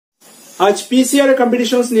আজ পিসিআরএ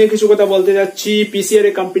কম্পিটিশনস নিয়ে কিছু কথা বলতে যাচ্ছি।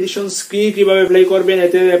 পিসিআরএ কম্পিটিশনস কি, কিভাবে অ্যাপ্লাই করবেন,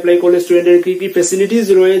 এতে অ্যাপ্লাই করলে স্টুডেন্টের কি কি ফ্যাসিলিটিস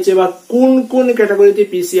রয়েছে বা কোন কোন ক্যাটাগরিতে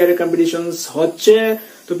পিসিআরএ কম্পিটিশনস হচ্ছে,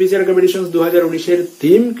 তো পিসিআরএ কম্পিটিশনস 2019 এর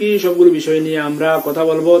থিম কি, সবগুলো বিষয় নিয়ে আমরা কথা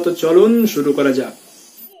বলবো। তো চলুন শুরু করা যাক।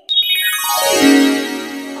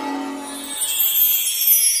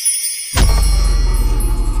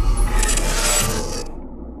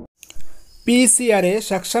 পিসিআরএ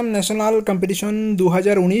সাকসাম ন্যাশনাল কম্পিটিশন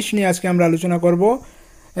 2019 নিয়ে আজকে আমরা আলোচনা করব।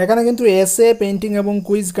 এখানে কিন্তু এসএ, পেইন্টিং এবং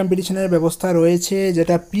কুইজ কম্পিটিশনের ব্যবস্থা রয়েছে,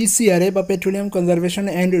 যেটা পিসিআরএ বা petroleum conservation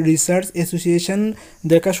and research association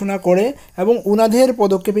দেখাশোনা করে এবং ওনাদের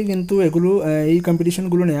পদক্ষেপে কিন্তু এই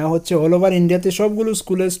কম্পিটিশনগুলো নেওয়া হচ্ছে। অল ওভার ইন্ডিয়াতে সবগুলো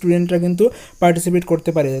স্কুলের স্টুডেন্টরা কিন্তু পার্টিসিপেট করতে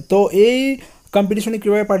পারে। তো এই কম্পিটিশনে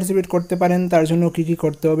কীভাবে পার্টিসিপেট করতে পারেন, তার জন্য কী কী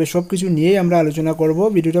করতে হবে, সব কিছু নিয়েই আমরা আলোচনা করব।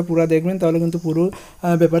 ভিডিওটা পুরো দেখবেন, তাহলে কিন্তু পুরো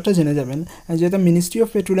ব্যাপারটা জেনে যাবেন। যেটা ministry of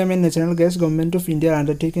petroleum and natural gas, government of ইন্ডিয়ার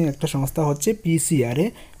আন্ডারটেকিং একটা সংস্থা হচ্ছে পিসিআরএ,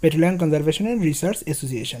 petroleum conservation and research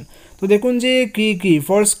association. তো দেখুন যে কী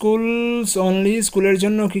ফর স্কুলস অনলি, স্কুলের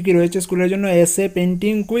জন্য কী রয়েছে। স্কুলের জন্য এসএ,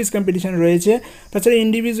 পেইন্টিং, কুইজ কম্পিটিশন রয়েছে। তাছাড়া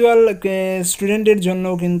ইন্ডিভিজুয়াল স্টুডেন্টের জন্য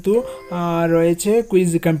কিন্তু রয়েছে কুইজ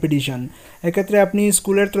কম্পিটিশন। এক্ষেত্রে আপনি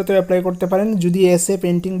স্কুলের থ্রুতে অ্যাপ্লাই করতে পারেন যদি এসএ,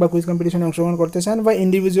 পেইন্টিং বা কুইজ কম্পিটিশনে অংশগ্রহণ করতে চান, বা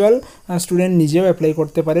ইন্ডিভিজুয়াল স্টুডেন্ট নিজেও অ্যাপ্লাই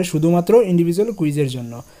করতে পারে শুধুমাত্র ইন্ডিভিজুয়াল কুইজের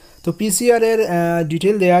জন্য। তো পিসিআর-এর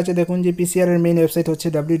ডিটেল দেওয়া আছে। দেখুন যে পিসিআর-এর মেইন ওয়েবসাইট হচ্ছে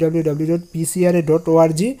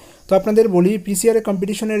www.pcra.org। তো আপনাদের বলি, পিসিআরএ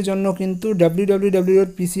কম্পিটিশনের জন্য কিন্তু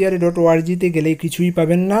www.pcra.org-তে গেলে কিছুই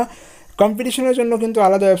পাবেন না। কম্পিটিশনের জন্য কিন্তু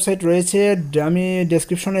আলাদা ওয়েবসাইট রয়েছে, আমি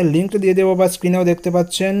ডেসক্রিপশনে লিঙ্ক দিয়ে দেবো বা স্ক্রিনেও দেখতে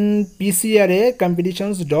পাচ্ছেন,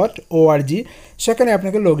 PCRA-competitions.org। সেখানে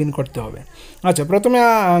আপনাকে লগ ইন করতে হবে। আচ্ছা, প্রথমে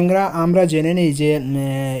আমরা জেনে নিই যে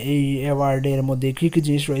এই অ্যাওয়ার্ডের মধ্যে কী কী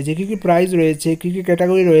জিনিস রয়েছে, কী কী প্রাইজ রয়েছে, কী কী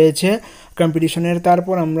ক্যাটাগরি রয়েছে কম্পিটিশনের,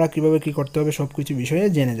 তারপর আমরা কীভাবে কী করতে হবে সব কিছু বিষয়ে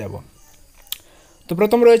জেনে যাব। তো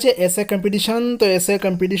প্রথম রয়েছে এসএ কম্পিটিশন। তো এসএ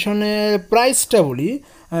কম্পিটিশনের প্রাইজটা বলি,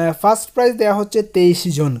 ফার্স্ট প্রাইজ দেওয়া হচ্ছে 23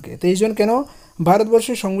 জনকে। 23 জন কেন?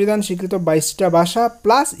 ভারতবর্ষের সংবিধান স্বীকৃত 22টা ভাষা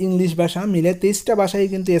প্লাস ইংলিশ ভাষা মিলে 23টা ভাষায়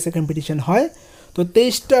কিন্তু এসএ কম্পিটিশন হয়। তো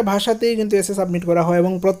 23টা ভাষাতেই কিন্তু এসএ সাবমিট করা হয়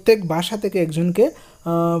এবং প্রত্যেক ভাষা থেকে একজনকে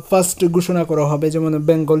ফার্স্ট ঘোষণা করা হবে। যেমন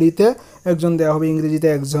বেঙ্গলিতে একজন দেওয়া হবে, ইংরেজিতে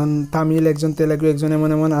একজন, তামিল একজন, তেলেগু একজন,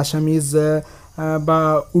 এমন আসামিজ বা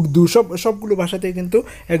উর্দু সবগুলো ভাষাতেই কিন্তু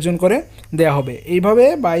একজন করে দেওয়া হবে। এইভাবে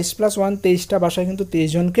 22+1 23টা ভাষায় কিন্তু 23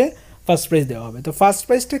 জনকে ফার্স্ট প্রাইজ দেওয়া হবে। তো ফার্স্ট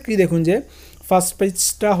প্রাইজটা কী দেখুন যে ফার্স্ট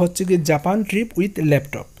প্রাইজটা হচ্ছে কি জাপান ট্রিপ উইথ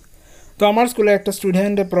ল্যাপটপ। তো আমার স্কুলে একটা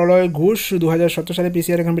স্টুডেন্ট প্রলয় ঘোষ 2017 সালে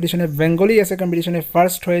পিসিআরএ কম্পিটিশনে বেঙ্গলি এসএ কম্পিটিশনে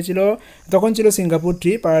ফার্স্ট হয়েছিল। তখন ছিল সিঙ্গাপুর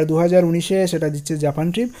ট্রিপ, আর 2019-এ সেটা দিচ্ছে জাপান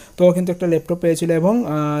ট্রিপ। তো কিন্তু একটা ল্যাপটপ পেয়েছিল এবং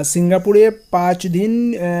সিঙ্গাপুরে 5 দিন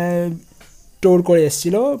ট্যুর করে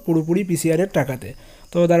এসেছিল পুরোপুরি পিসিআরের টাকাতে।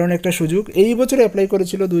 তো দারুণ একটা সুযোগ। এই বছর অ্যাপ্লাই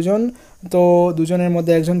করেছিল 2 জন। তো 2 জনের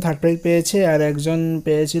মধ্যে একজন থার্ড প্রাইজ পেয়েছে আর একজন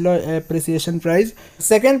পেয়েছিল অ্যাপ্রিসিয়েশন প্রাইজ।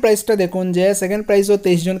 সেকেন্ড প্রাইজটা দেখুন যে সেকেন্ড প্রাইজও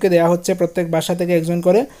 23 জনকে দেওয়া হচ্ছে, প্রত্যেক ভাষা থেকে একজন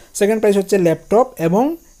করে। সেকেন্ড প্রাইজ হচ্ছে ল্যাপটপ এবং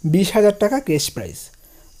 20,000 টাকা ক্যাশ প্রাইজ।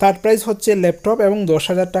 থার্ড প্রাইজ হচ্ছে ল্যাপটপ এবং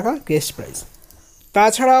 10,000 টাকা ক্যাশ প্রাইজ।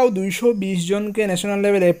 তাছাড়াও 220 জনকে ন্যাশনাল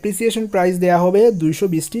লেভেল অ্যাপ্রিসিয়েশন প্রাইজ দেওয়া হবে,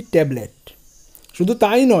 220টি ট্যাবলেট। শুধু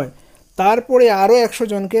তাই নয়, তারপরে আরও 100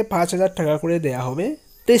 জনকে 5,000 টাকা করে দেওয়া হবে।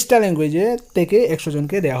 23টা ল্যাঙ্গুয়েজে থেকে 100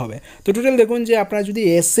 জনকে দেওয়া হবে। তো টোটাল দেখুন যে আপনারা যদি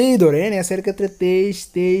এসেই ধরেন, এসের ক্ষেত্রে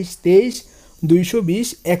 23, 220,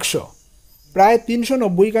 100, প্রায়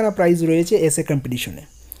 390খানা প্রাইজ রয়েছে এসএ কম্পিটিশনে।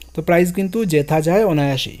 তো প্রাইজ কিন্তু জেতা যায়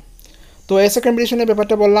অনায়াসেই। তো এসএ কম্পিটিশনের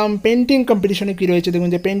ব্যাপারটা বললাম। পেন্টিং কম্পিটিশনে কী রয়েছে দেখুন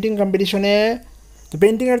যে পেন্টিং কম্পিটিশনে, তো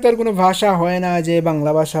পেন্টিংয়ের তো আর কোনো ভাষা হয় না যে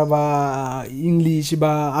বাংলা ভাষা বা ইংলিশ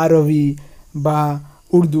বা আরবি বা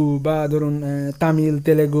উর্দু বা ধরুন তামিল,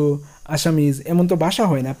 তেলেগু, আসামিজ, এমন তো ভাষা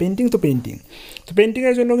হয় না। পেন্টিং তো পেন্টিং। তো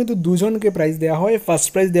পেন্টিংয়ের জন্য কিন্তু 2 জনকে প্রাইজ দেওয়া হয়। ফার্স্ট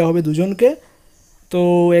প্রাইজ দেওয়া হবে 2 জনকে, তো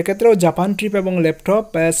এক্ষেত্রেও জাপান ট্রিপ এবং ল্যাপটপ।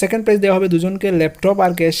 সেকেন্ড প্রাইজ দেওয়া হবে 2 জনকে ল্যাপটপ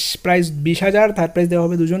আর ক্যাশ প্রাইজ 20,000। থার্ড প্রাইজ দেওয়া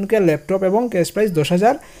হবে 2 জনকে ল্যাপটপ এবং ক্যাশ প্রাইজ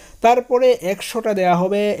 10,000। তারপরে 100টা দেওয়া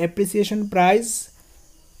হবে অ্যাপ্রিসিয়েশন প্রাইজ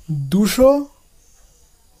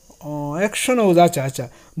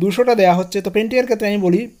 200টা দেওয়া হচ্ছে। তো পেন্টিংয়ের ক্ষেত্রে আমি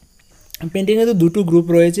বলি, পেন্টিংয়ে তো 2টো গ্রুপ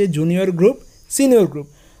রয়েছে, জুনিয়র গ্রুপ, সিনিয়র গ্রুপ।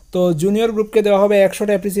 তো জুনিয়র গ্রুপকে দেওয়া হবে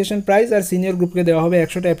 100টা অ্যাপ্রিসিয়েশন প্রাইজ আর সিনিয়র গ্রুপকে দেওয়া হবে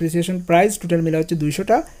 100টা অ্যাপ্রিসিয়েশন প্রাইজ। টোটাল মিলে হচ্ছে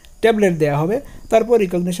 200টা ট্যাবলেট দেওয়া হবে। তারপর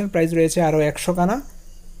রিকগনিশন প্রাইজ রয়েছে আরও 100 খানা,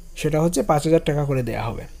 সেটা হচ্ছে 5,000 টাকা করে দেওয়া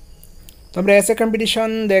হবে। তো আমরা এসএ কম্পিটিশন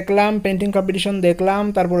দেখলাম, পেন্টিং কম্পিটিশন দেখলাম,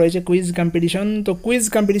 তারপর রয়েছে কুইজ কম্পিটিশন। তো কুইজ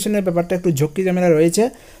কম্পিটিশনের ব্যাপারটা একটু ঝক্কি ঝামেলা রয়েছে।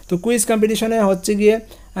 তো কুইজ কম্পিটিশনে হচ্ছে গিয়ে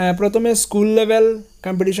প্রথমে স্কুল লেভেল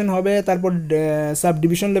কম্পিটিশন হবে, তারপর সাব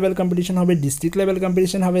ডিভিশন লেভেল কম্পিটিশন হবে, ডিস্ট্রিক্ট লেভেল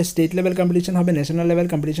কম্পিটিশন হবে, স্টেট লেভেল কম্পিটিশন হবে, ন্যাশনাল লেভেল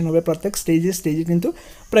কম্পিটিশন হবে। প্রত্যেক স্টেজে কিন্তু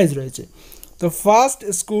প্রাইজ রয়েছে। তো ফার্স্ট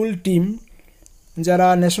স্কুল টিম যারা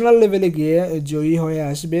ন্যাশনাল লেভেলে গিয়ে জয়ী হয়ে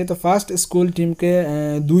আসবে, তো ফার্স্ট স্কুল টিমকে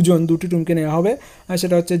দুটি টিমকে নেওয়া হবে,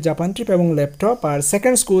 সেটা হচ্ছে জাপান ট্রিপ এবং ল্যাপটপ। আর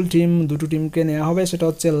সেকেন্ড স্কুল টিম দুটো টিমকে নেওয়া হবে, সেটা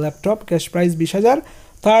হচ্ছে laptop cash prize 20,000,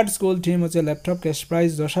 third school team হচ্ছে laptop cash prize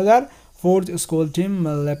 10,000, fourth school team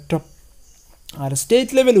laptop. আর স্টেট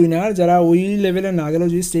লেভেল উইনার যারা ওই লেভেলে না গেলেও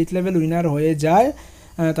যদি স্টেট লেভেল উইনার হয়ে যায়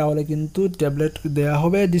তাহলে কিন্তু ট্যাবলেট দেওয়া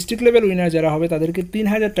হবে। ডিস্ট্রিক্ট লেভেল উইনার যারা হবে তাদেরকে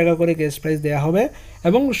 3,000 টাকা করে ক্যাশ প্রাইজ দেওয়া হবে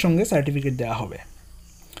এবং সঙ্গে সার্টিফিকেট দেওয়া হবে।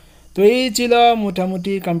 তো এই ছিল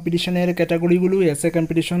মোটামুটি কম্পিটিশনের ক্যাটাগরিগুলো। এসে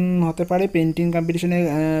কম্পিটিশন হতে পারে, পেন্টিং কম্পিটিশনে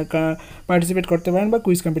পার্টিসিপেট করতে পারেন বা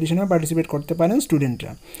কুইজ কম্পিটিশনে পার্টিসিপেট করতে পারেন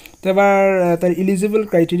স্টুডেন্টরা। তো এবার তার এলিজিবল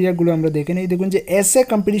ক্রাইটেরিয়াগুলো আমরা দেখে নিই। দেখুন যে এসে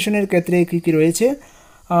কম্পিটিশনের ক্ষেত্রে কী কী রয়েছে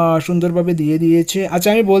সুন্দরভাবে দিয়ে দিয়েছে। আচ্ছা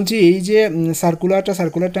আমি বলছি এই যে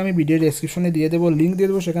সার্কুলারটা আমি ভিডিও ডেসক্রিপশনে দিয়ে দেবো, লিঙ্ক দিয়ে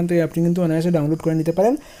দেবো, সেখান থেকে আপনি কিন্তু অনায়াসে ডাউনলোড করে নিতে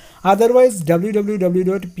পারেন। আদারওয়াইজ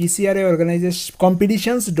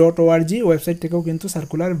www.pcraorganizationcompetitions.org ওয়েবসাইট থেকেও কিন্তু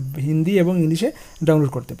সার্কুলার হিন্দি এবং ইংলিশে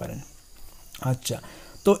ডাউনলোড করতে পারেন। আচ্ছা,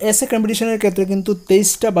 তো এসে কম্পিটিশনের ক্ষেত্রে কিন্তু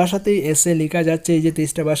 23টা ভাষাতেই এসে লেখা যাচ্ছে। এই যে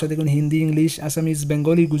 23টা ভাষা দেখুন, Hindi, English, Assamese,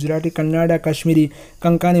 Bengali, Gujarati, Kannada, Kashmiri,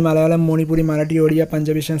 Konkani, Malayalam, Manipuri, Marathi, Odia,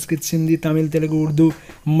 panjabi, সংস্কৃত, সিন্ধি, তামিল, তেলেগু, উর্দু,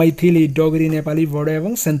 মাইথিলি, ডগরি, নেপালি, বড়ো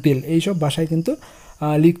এবং সেন্থিল এইসব ভাষায় কিন্তু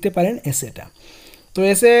লিখতে পারেন এসেটা। তো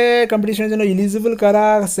এসে কম্পিটিশনের জন্য এলিজিবল কারা?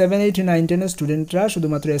 7, 8, 9, 10 স্টুডেন্টরা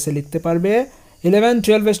শুধুমাত্র এসে লিখতে পারবে। 11,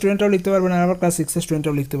 12 স্টুডেন্টরাও লিখতে পারবে না, আবার ক্লাস 6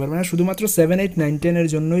 স্টুডেন্টরাও লিখতে পারবে না। শুধুমাত্র 7, 8, 9, 10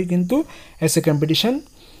 জন্যই কিন্তু এসে কম্পিটিশন।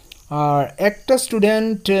 আর একটা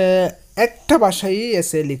স্টুডেন্ট একটা ভাষায়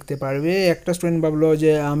এসে লিখতে পারবে। একটা স্টুডেন্ট ভাবলো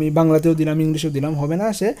যে আমি বাংলাতেও দিলাম ইংলিশেও দিলাম, হবে না,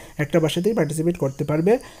 সে একটা ভাষাতেই পার্টিসিপেট করতে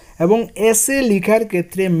পারবে। এবং এসে লেখার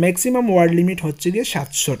ক্ষেত্রে ম্যাক্সিমাম ওয়ার্ড লিমিট হচ্ছে গিয়ে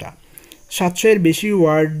 700টা। 700 এর বেশি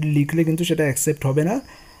ওয়ার্ড লিখলে কিন্তু সেটা অ্যাকসেপ্ট হবে না।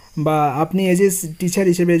 বা আপনি এজ এ টিচার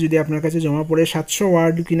হিসেবে যদি আপনার কাছে জমা পড়ে 700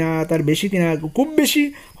 ওয়ার্ড কিনা তার বেশি কিনা, খুব বেশি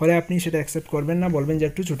হলে আপনি সেটা অ্যাকসেপ্ট করবেন না, বলবেন যে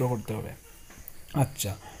একটু ছোটো করতে হবে।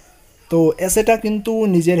 আচ্ছা, তো এসেটা কিন্তু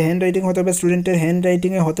নিজের হ্যান্ড রাইটিং হতে হবে, স্টুডেন্টের হ্যান্ড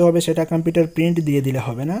রাইটিংয়ে হতে হবে, সেটা কম্পিউটার প্রিন্ট দিয়ে দিলে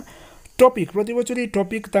হবে না। টপিক প্রতি বছরই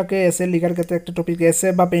টপিক তাকে এসে লেখার ক্ষেত্রে একটা টপিক, এসে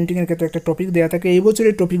বা পেন্টিংয়ের ক্ষেত্রে একটা টপিক দেওয়া থাকে। এই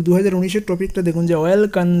বছরের টপিক 2019-এর টপিকটা দেখুন যে oil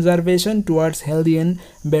conservation টুয়ার্ड्स healthy and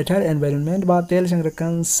better environment বা তেল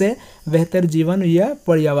সংরক্ষণ সে বেহতর জীবন ইয়া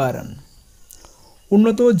পর্যাবরণ,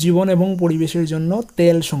 উন্নত জীবন এবং পরিবেশের জন্য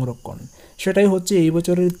তেল সংরক্ষণ, সেটাই হচ্ছে এই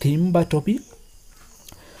বছরের থিম বা টপিক।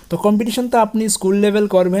 তো কম্পিটিশনটা আপনি স্কুল লেভেল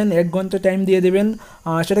করবেন, 1 ঘন্টা টাইম দিয়ে দেবেন।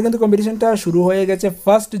 সেটা কিন্তু কম্পিটিশনটা শুরু হয়ে গেছে,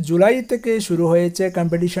 1 জুলাই থেকে শুরু হয়েছে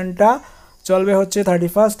কম্পিটিশনটা, চলবে হচ্ছে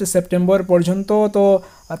 31 সেপ্টেম্বর পর্যন্ত। তো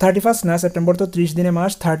 31 না, সেপ্টেম্বর তো 30 দিনে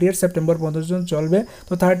মাস, 30 সেপ্টেম্বর পর্যন্ত চলবে।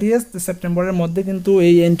 তো 30 সেপ্টেম্বরের মধ্যে কিন্তু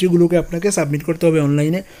এই এন্ট্রিগুলোকে আপনাকে সাবমিট করতে হবে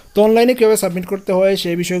অনলাইনে। তো অনলাইনে কীভাবে সাবমিট করতে হয়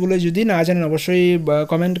সেই বিষয়গুলো যদি না জানেন অবশ্যই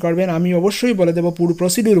কমেন্ট করবেন, আমি অবশ্যই বলে দেবো, পুরো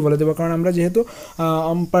প্রসিডিউর বলে দেবো। কারণ আমরা যেহেতু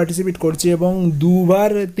পার্টিসিপেট করছি এবং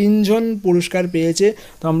 2বার 3 জন পুরস্কার পেয়েছে,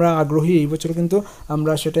 তো আমরা আগ্রহী এই বছর কিন্তু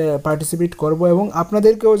আমরা সেটা পার্টিসিপেট করব। এবং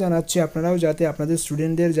আপনাদেরকেও জানাচ্ছি, আপনারাও যাতে আপনাদের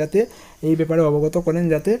স্টুডেন্টদের যাতে এই ব্যাপারে অবগত করেন,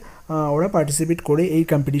 যাতে ওরা পার্টিসিপেট করে এই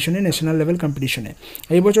কম্পিটিশনে, ন্যাশনাল লেভেল কম্পিটিশনে।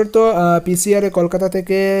 এই বছর তো PCRA কলকাতা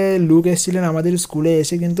থেকে লোক এসেছিলেন আমাদের স্কুলে,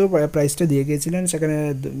 এসে কিন্তু প্রাইজটা দিয়ে গিয়েছিলেন, সেখানে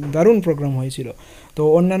দারুণ প্রোগ্রাম হয়েছিল। তো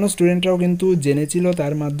অন্যান্য স্টুডেন্টরাও কিন্তু জেনেছিল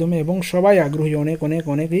তার মাধ্যমে এবং সবাই আগ্রহী,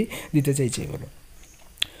 অনেকেই দিতে চাইছে এগুলো।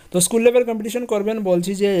 তো স্কুল লেভেল কম্পিটিশন করবেন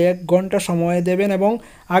বলছি যে 1 ঘন্টা সময় দেবেন এবং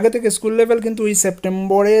আগে থেকে স্কুল লেভেল কিন্তু ওই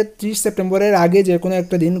 30 সেপ্টেম্বরের আগে যে কোনো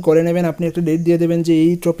একটা দিন করে নেবেন। আপনি একটা ডেট দিয়ে দেবেন যে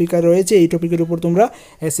এই টপিক রয়েছে, এই টপিকের উপর তোমরা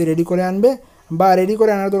এসে রেডি করে আনবে, বা রেডি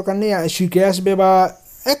করে আনার দরকার নেই, শিখে আসবে, বা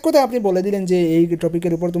এক কথায় আপনি বলে দিলেন যে এই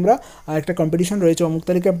টপিকের উপর তোমরা একটা কম্পিটিশন রয়েছে, অমুক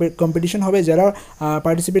তারিখে কম্পিটিশন হবে, যারা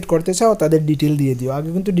পার্টিসিপেট করতে চাও তাদের ডিটেল দিয়ে দিও। আগে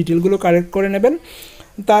কিন্তু ডিটেলগুলো কালেক্ট করে নেবেন,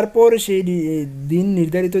 তারপর সেই দিন,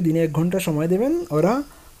 নির্ধারিত দিনে 1 ঘন্টা সময় দেবেন, ওরা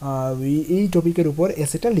এই টপিকের উপর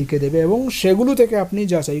এসেটা লিখে দেবে এবং সেগুলো থেকে আপনি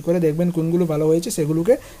যাচাই করে দেখবেন কোনগুলো ভালো হয়েছে,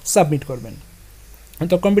 সেগুলোকে সাবমিট করবেন।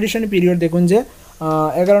 তো কম্পিটিশন পিরিয়ড দেখুন যে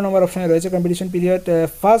 11 নম্বর অপশানে রয়েছে কম্পিটিশন পিরিয়ড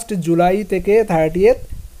 1 জুলাই থেকে 30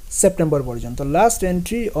 সেপ্টেম্বর পর্যন্ত, last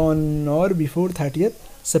entry on or before 30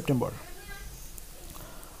 September.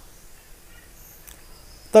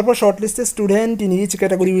 তারপর shortlisted student in each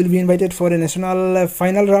category will be invited for a national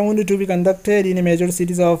final round two be conducted in a major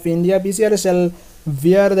সিটিজ of India. PCRA shall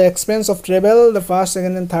bear the expense of travel. The first,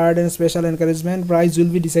 second and third and special encouragement prize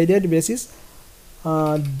will be decided basis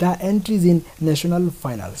the entries in national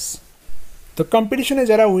finals. তো কম্পিটিশনে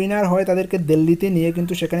যারা winner হয় তাদেরকে দিল্লিতে নিয়ে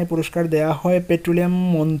কিন্তু সেখানে পুরস্কার দেওয়া হয়, পেট্রোলিয়াম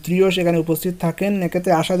মন্ত্রীও সেখানে উপস্থিত থাকেন।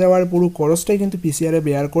 এক্ষেত্রে আসা যাওয়ার পুরো খরচটাই কিন্তু PCRA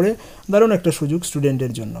বেয়ার করে, দারুণ একটা সুযোগ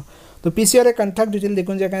স্টুডেন্টের জন্য। তো পিসিআরএ কন্ট্যাক্ট ডিটেল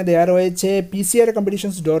দেখুন যে এখানে দেওয়া রয়েছে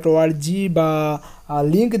pcracompetitions.org বা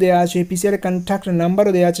লিঙ্ক দেওয়া আছে, পিসিআরএ কন্ট্যাক্ট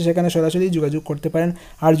নাম্বারও দেওয়া আছে, সেখানে সরাসরি যোগাযোগ করতে পারেন।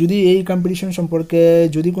 আর যদি এই কম্পিটিশন সম্পর্কে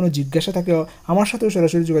যদি কোনো জিজ্ঞাসা থাকে আমার সাথেও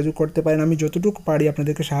সরাসরি যোগাযোগ করতে পারেন, আমি যতটুকু পারি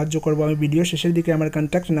আপনাদেরকে সাহায্য করব। আমি ভিডিও শেষের দিকে আমার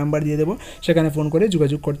কন্ট্যাক্ট নাম্বার দিয়ে দেবো, সেখানে ফোন করে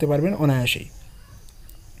যোগাযোগ করতে পারবেন অনায়াসেই।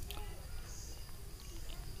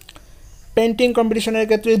 পেন্টিং কম্পিটিশনের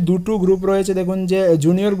ক্ষেত্রে দুটো গ্রুপ রয়েছে, দেখুন যে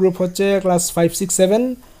জুনিয়র গ্রুপ হচ্ছে ক্লাস 5, 6, 7।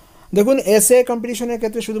 দেখুন এসএ কম্পিটিশনের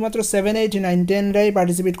ক্ষেত্রে শুধুমাত্র 7, 8, 9, 10রাই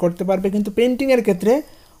পার্টিসিপেট করতে পারবে, কিন্তু পেন্টিংয়ের ক্ষেত্রে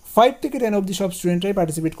 5 থেকে 10 অবধি সব স্টুডেন্টরাই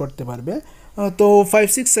পার্টিসিপেট করতে পারবে। তো 5,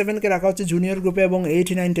 6, 7কে রাখা হচ্ছে জুনিয়র গ্রুপে এবং 8,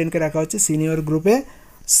 9, 10কে রাখা হচ্ছে সিনিয়র গ্রুপে।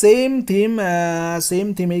 সেম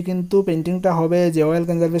থিমেই কিন্তু পেন্টিংটা হবে, যে oil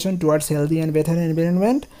conservation towards healthy and better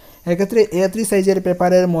environment. এক্ষেত্রে A3 সাইজের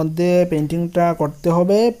পেপারের মধ্যে পেন্টিংটা করতে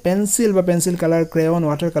হবে, পেন্সিল বা pencil colour, crayon,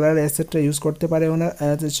 water colour etcetera use করতে পারে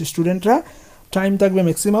স্টুডেন্টরা। টাইম থাকবে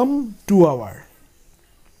ম্যাক্সিমাম 2 আওয়ার।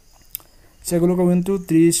 সেগুলোকে কিন্তু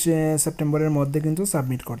 30 সেপ্টেম্বরের মধ্যে কিন্তু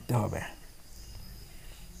সাবমিট করতে হবে।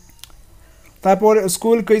 তারপর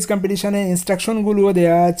স্কুল কুইজ কম্পিটিশানে ইনস্ট্রাকশনগুলো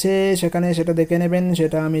দেওয়া আছে, সেখানে সেটা দেখে নেবেন,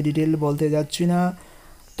 সেটা আমি ডিটেল বলতে যাচ্ছি না।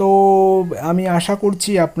 তো আমি আশা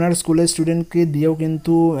করছি আপনার স্কুলের স্টুডেন্টকে দিয়েও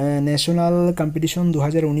কিন্তু national competition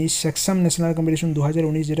 2019 Saksham national competition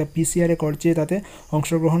 2019 যেটা পিসিআরএ করছে তাতে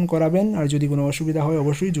অংশগ্রহণ করাবেন। আর যদি কোনো অসুবিধা হয়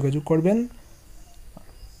অবশ্যই যোগাযোগ করবেন।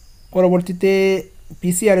 পরবর্তীতে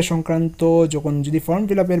পিসিআরএ সংক্রান্ত যখন যদি ফর্ম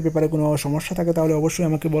ফিল আপের ব্যাপারে কোনো সমস্যা থাকে তাহলে অবশ্যই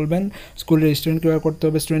আমাকে বলবেন। স্কুলের স্টুডেন্ট কীভাবে করতে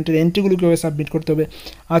হবে, স্টুডেন্টের এন্ট্রিগুলো কীভাবে সাবমিট করতে হবে।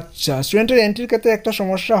 আচ্ছা, স্টুডেন্টের এন্ট্রির ক্ষেত্রে একটা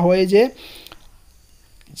সমস্যা হয় যে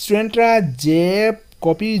স্টুডেন্টরা যে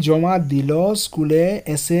কপি জমা দিল স্কুলে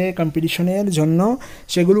এসএ কম্পিটিশনের জন্য,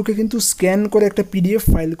 সেগুলোকে কিন্তু স্ক্যান করে একটা পিডিএফ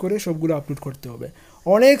ফাইল করে সবগুলো আপলোড করতে হবে।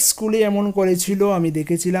 অনেক স্কুলে এমন করেছিল, আমি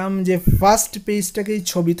দেখেছিলাম যে ফার্স্ট পেজটাকেই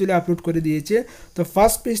ছবি তুলে আপলোড করে দিয়েছে। তো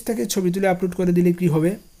ফার্স্ট পেজটাকে ছবি তুলে আপলোড করে দিলে কি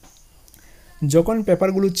হবে, যখন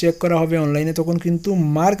পেপারগুলো চেক করা হবে অনলাইনে তখন কিন্তু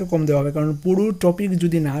মার্ক কম দেওয়া হবে, কারণ পুরো টপিক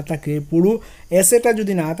যদি না থাকে, পুরো এসেটা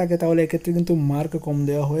যদি না থাকে, তাহলে এক্ষেত্রে কিন্তু মার্ক কম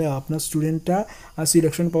দেওয়া হয়ে আপনার স্টুডেন্টটা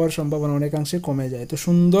সিলেকশন পাওয়ার সম্ভাবনা অনেকাংশে কমে যায়। তো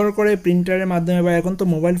সুন্দর করে প্রিন্টারের মাধ্যমে বা এখন তো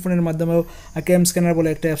মোবাইল ফোনের মাধ্যমেও ক্যাম স্ক্যানার বলে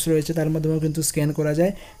একটা অ্যাপস রয়েছে, তার মাধ্যমেও কিন্তু স্ক্যান করা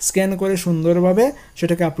যায়। স্ক্যান করে সুন্দরভাবে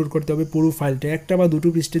সেটাকে আপলোড করতে হবে, পুরো ফাইলটা, একটা বা দুটো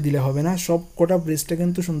পৃষ্ঠে দিলে হবে না, সব কটা পৃষ্ঠা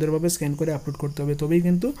কিন্তু সুন্দরভাবে স্ক্যান করে আপলোড করতে হবে, তবেই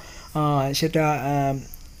কিন্তু সেটা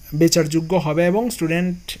বেচারযোগ্য হবে এবং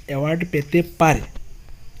স্টুডেন্ট অ্যাওয়ার্ড পেতে পারে।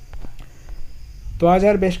 তো আজ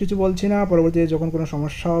আর বেশ কিছু বলছি না, পরবর্তীতে যখন কোনো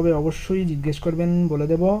সমস্যা হবে অবশ্যই জিজ্ঞেস করবেন, বলে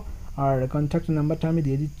দেব। আর কন্ট্যাক্ট নাম্বারটা আমি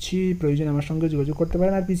দিয়ে দিচ্ছি, প্রয়োজন আমার সঙ্গে যোগাযোগ করতে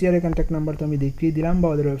পারেন। আর পিসিআরএ কন্ট্যাক্ট নাম্বার তো আমি দেখিয়ে দিলাম, বা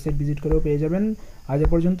ওদের ওয়েবসাইট ভিজিট করেও পেয়ে যাবেন। আজ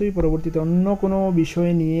পর্যন্তই, পরবর্তীতে অন্য কোনো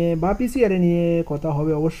বিষয় নিয়ে বা পিসিআরএ নিয়ে কথা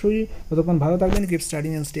হবে অবশ্যই। ততক্ষণ ভালো থাকবেন, keep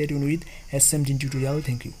studying and stay tuned with SMDN tutorial.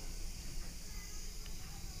 Thank you.